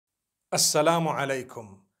Assalamu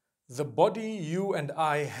alaikum. The body you and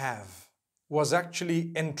I have was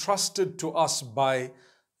actually entrusted to us by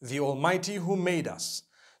the Almighty who made us.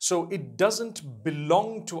 So it doesn't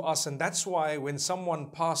belong to us, and that's why when someone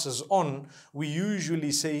passes on, we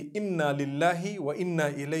usually say Inna lillahi wa inna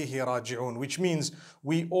ilayhi raji'un, which means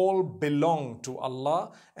we all belong to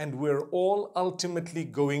Allah and we're all ultimately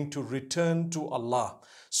going to return to Allah.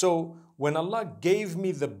 So when Allah gave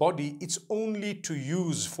me the body, it's only to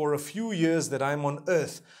use for a few years that I'm on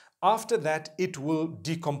earth. After that, it will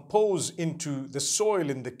decompose into the soil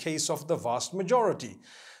in the case of the vast majority.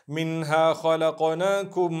 منها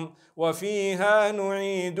خلقناكم وفيها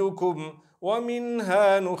نعيدكم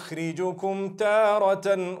ومنها نخرجكم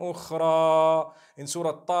تارة أخرى. In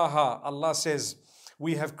Surah Taha, Allah says,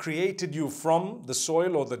 we have created you from the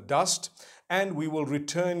soil or the dust, and we will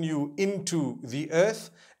return you into the earth,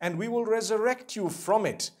 and we will resurrect you from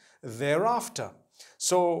it thereafter.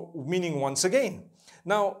 So, meaning once again.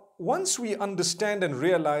 Now, once we understand and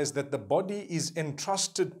realize that the body is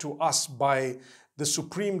entrusted to us by the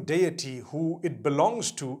supreme deity who it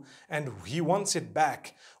belongs to and he wants it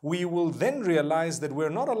back, we will then realize that we're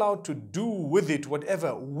not allowed to do with it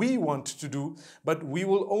whatever we want to do, but we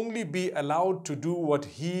will only be allowed to do what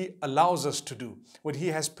he allows us to do, what he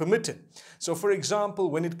has permitted. So for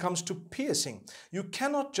example, when it comes to piercing, you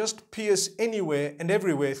cannot just pierce anywhere and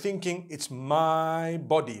everywhere thinking it's my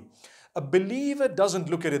body. A believer doesn't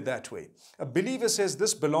look at it that way. A believer says,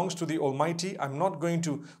 this belongs to the Almighty. I'm not going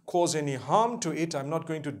to cause any harm to it. I'm not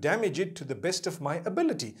going to damage it to the best of my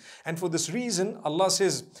ability. And for this reason, Allah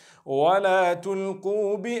says, وَلَا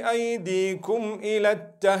تُلْقُوا بِأَيْدِيكُمْ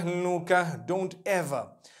إِلَى التَّهْلُكَةِ. Don't ever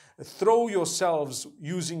throw yourselves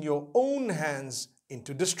using your own hands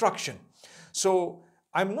into destruction. So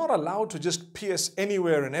I'm not allowed to just pierce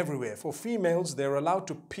anywhere and everywhere. For females, they're allowed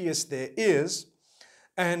to pierce their ears,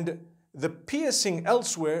 and the piercing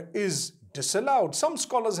elsewhere is disallowed. Some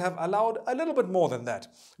scholars have allowed a little bit more than that.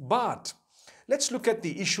 But let's look at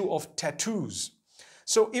the issue of tattoos.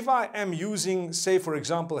 So if I am using, say for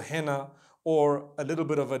example, henna or a little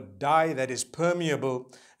bit of a dye that is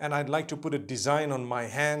permeable, and I'd like to put a design on my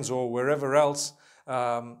hands or wherever else,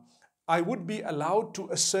 I would be allowed to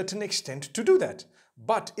a certain extent to do that.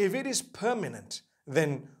 But if it is permanent,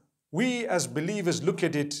 then we as believers look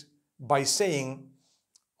at it by saying,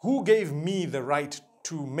 who gave me the right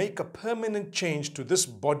to make a permanent change to this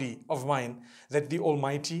body of mine that the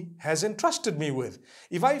Almighty has entrusted me with?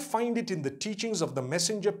 If I find it in the teachings of the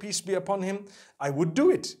Messenger, peace be upon him, I would do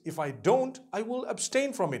it. If I don't, I will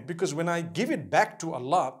abstain from it, because when I give it back to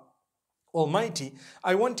Allah Almighty,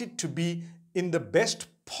 I want it to be in the best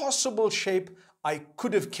possible shape I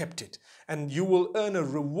could have kept it. And you will earn a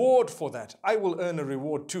reward for that. I will earn a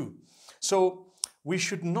reward too. So we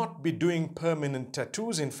should not be doing permanent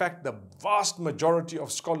tattoos. In fact, the vast majority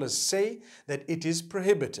of scholars say that it is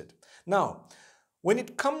prohibited. Now, when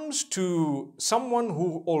it comes to someone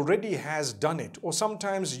who already has done it, or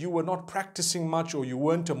sometimes you were not practicing much, or you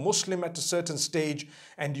weren't a Muslim at a certain stage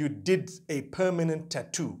and you did a permanent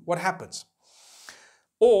tattoo, what happens?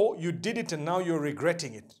 Or you did it and now you're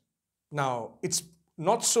regretting it. Now, it's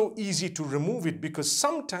not so easy to remove it, because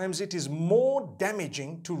sometimes it is more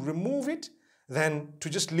damaging to remove it than to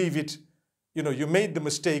just leave it. You know, you made the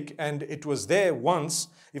mistake and it was there once.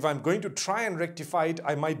 If I'm going to try and rectify it,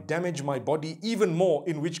 I might damage my body even more,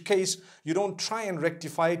 in which case you don't try and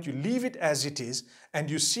rectify it, you leave it as it is and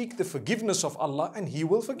you seek the forgiveness of Allah and He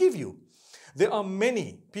will forgive you. There are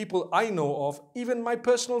many people I know of, even my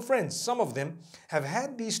personal friends, some of them have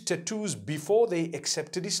had these tattoos before they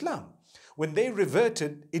accepted Islam. When they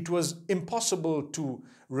reverted, it was impossible to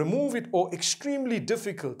remove it, or extremely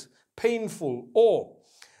difficult, painful, or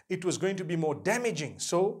it was going to be more damaging.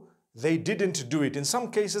 So they didn't do it. In some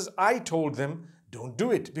cases, I told them, don't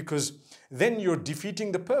do it, because then you're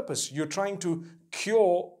defeating the purpose. You're trying to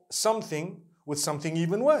cure something with something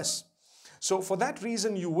even worse. So for that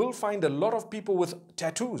reason, you will find a lot of people with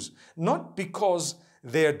tattoos, not because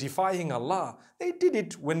they're defying Allah. They did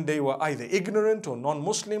it when they were either ignorant or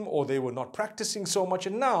non-Muslim, or they were not practicing so much,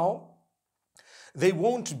 and now they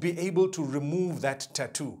won't be able to remove that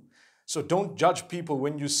tattoo. So don't judge people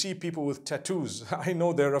when you see people with tattoos. I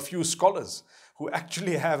know there are a few scholars who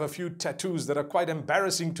actually have a few tattoos that are quite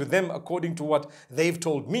embarrassing to them according to what they've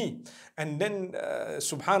told me. And then,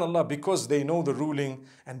 subhanallah, because they know the ruling,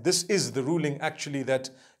 and this is the ruling actually, that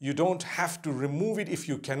you don't have to remove it if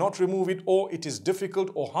you cannot remove it, or it is difficult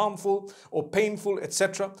or harmful or painful,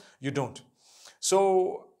 etc. You don't.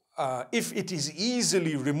 So if it is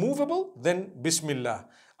easily removable, then Bismillah.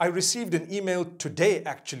 I received an email today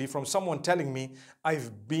actually from someone telling me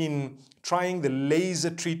I've been trying the laser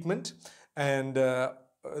treatment, and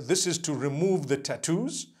this is to remove the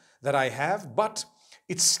tattoos that I have, but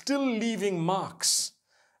it's still leaving marks.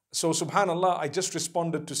 So subhanallah, I just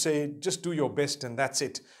responded to say, just do your best and that's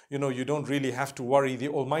it. You don't really have to worry. The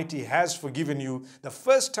Almighty has forgiven you. The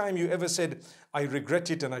first time you ever said, I regret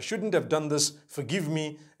it and I shouldn't have done this, forgive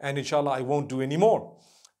me, and inshallah I won't do any more.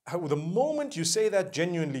 The moment you say that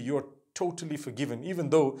genuinely, you're totally forgiven, even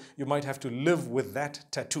though you might have to live with that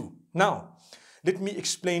tattoo. Now, let me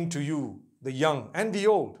explain to you, the young and the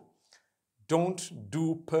old, don't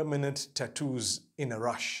do permanent tattoos in a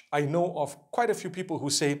rush. I know of quite a few people who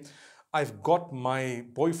say, I've got my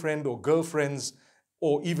boyfriend or girlfriend's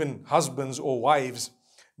or even husbands or wives'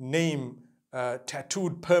 name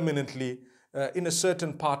tattooed permanently in a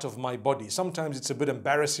certain part of my body. Sometimes it's a bit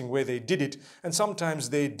embarrassing where they did it, and sometimes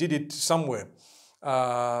they did it somewhere.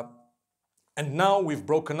 And now we've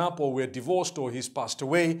broken up, or we're divorced, or he's passed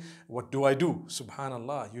away. What do I do?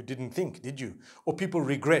 Subhanallah, you didn't think, did you? Or people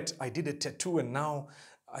regret, I did a tattoo and now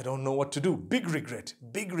I don't know what to do. Big regret,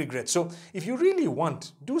 big regret. So if you really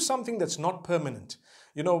want, do something that's not permanent.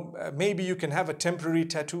 Maybe you can have a temporary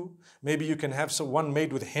tattoo. Maybe you can have one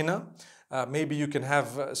made with henna. Maybe you can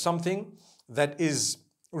have something that is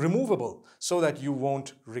removable so that you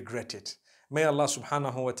won't regret it. May Allah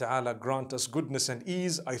subhanahu wa ta'ala grant us goodness and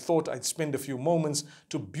ease. I thought I'd spend a few moments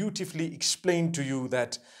to beautifully explain to you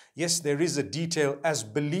that yes, there is a detail. As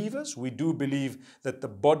believers, we do believe that the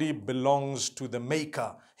body belongs to the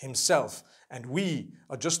Maker himself, and we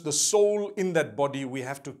are just the soul in that body. We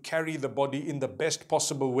have to carry the body in the best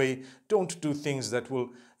possible way. Don't do things that will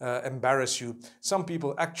embarrass you. Some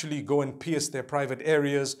people actually go and pierce their private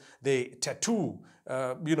areas. They tattoo,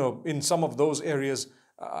 in some of those areas.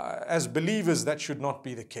 As believers, that should not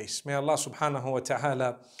be the case. May Allah subhanahu wa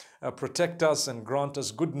ta'ala protect us and grant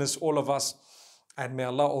us goodness, all of us. And may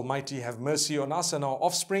Allah Almighty have mercy on us and our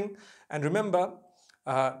offspring. And remember,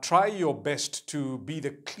 try your best to be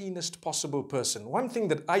the cleanest possible person. One thing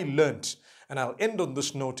that I learnt, and I'll end on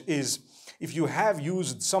this note, is if you have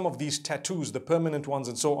used some of these tattoos, the permanent ones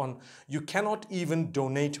and so on, you cannot even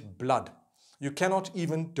donate blood. You cannot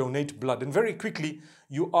even donate blood. And very quickly,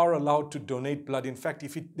 you are allowed to donate blood. In fact,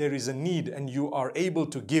 if there is a need and you are able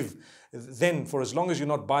to give, then for as long as you're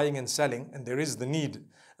not buying and selling, and there is the need,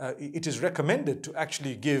 it is recommended to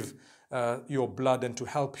actually give your blood and to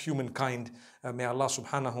help humankind. May Allah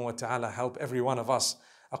subhanahu wa ta'ala help every one of us.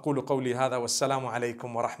 أقول قولي هذا والسلام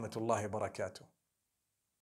عليكم ورحمة الله وبركاته.